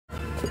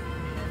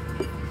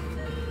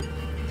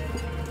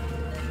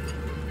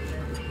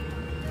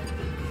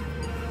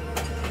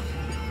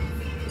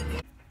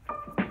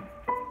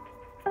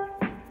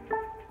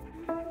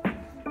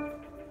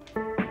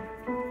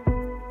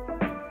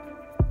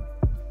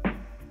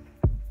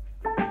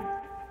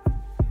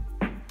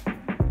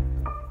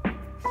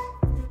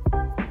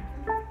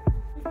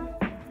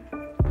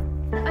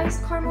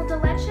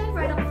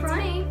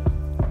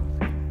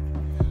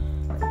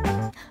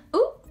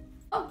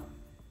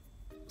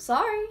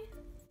Sorry.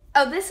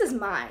 Oh, this is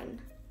mine.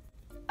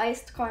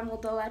 Iced caramel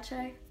de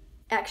leche,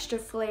 extra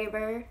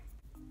flavor,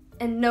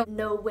 and no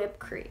whipped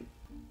cream.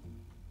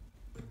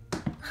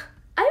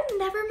 I've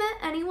never met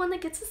anyone that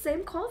gets the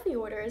same coffee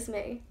order as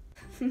me.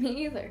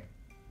 Me either.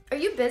 Are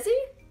you busy?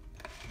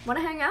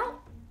 Wanna hang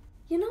out?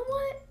 You know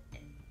what?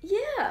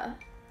 Yeah.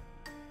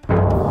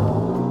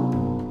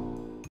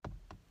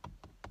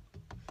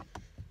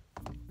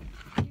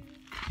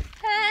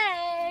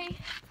 Hey!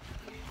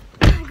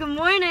 Good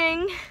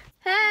morning.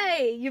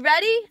 Hey, you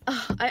ready?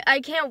 Oh, I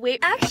can't wait.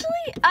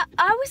 Actually,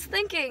 I was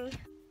thinking,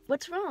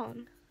 what's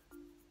wrong?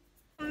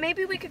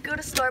 Maybe we could go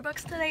to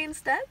Starbucks today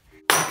instead?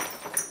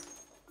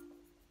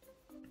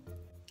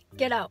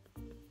 Get out.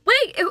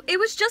 Wait, it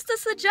was just a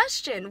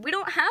suggestion. We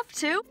don't have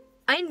to.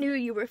 I knew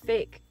you were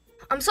fake.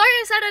 I'm sorry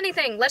I said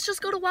anything. Let's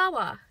just go to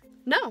Wawa.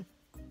 No.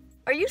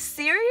 Are you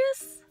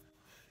serious?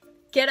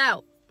 Get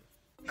out.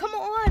 Come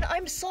on,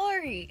 I'm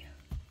sorry.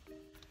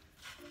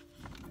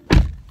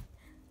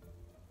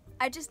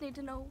 I just need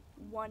to know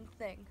one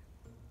thing.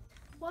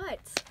 What?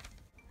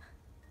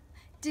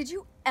 Did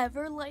you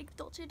ever like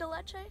dulce de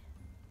leche?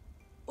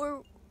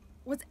 Or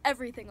was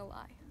everything a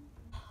lie?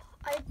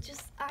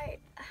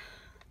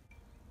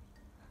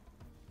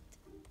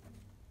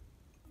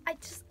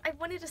 I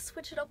wanted to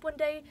switch it up one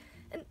day,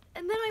 and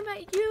then I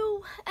met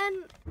you,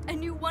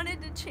 and you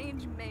wanted to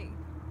change me.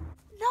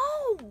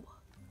 No!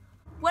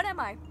 What am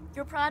I?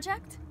 Your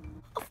project?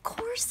 Of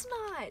course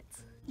not.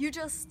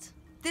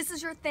 This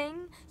is your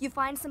thing? You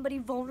find somebody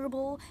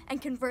vulnerable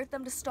and convert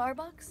them to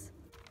Starbucks?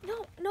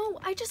 No,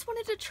 I just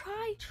wanted to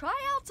try.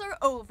 Tryouts are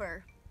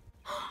over.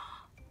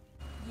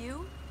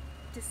 You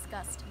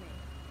disgust me.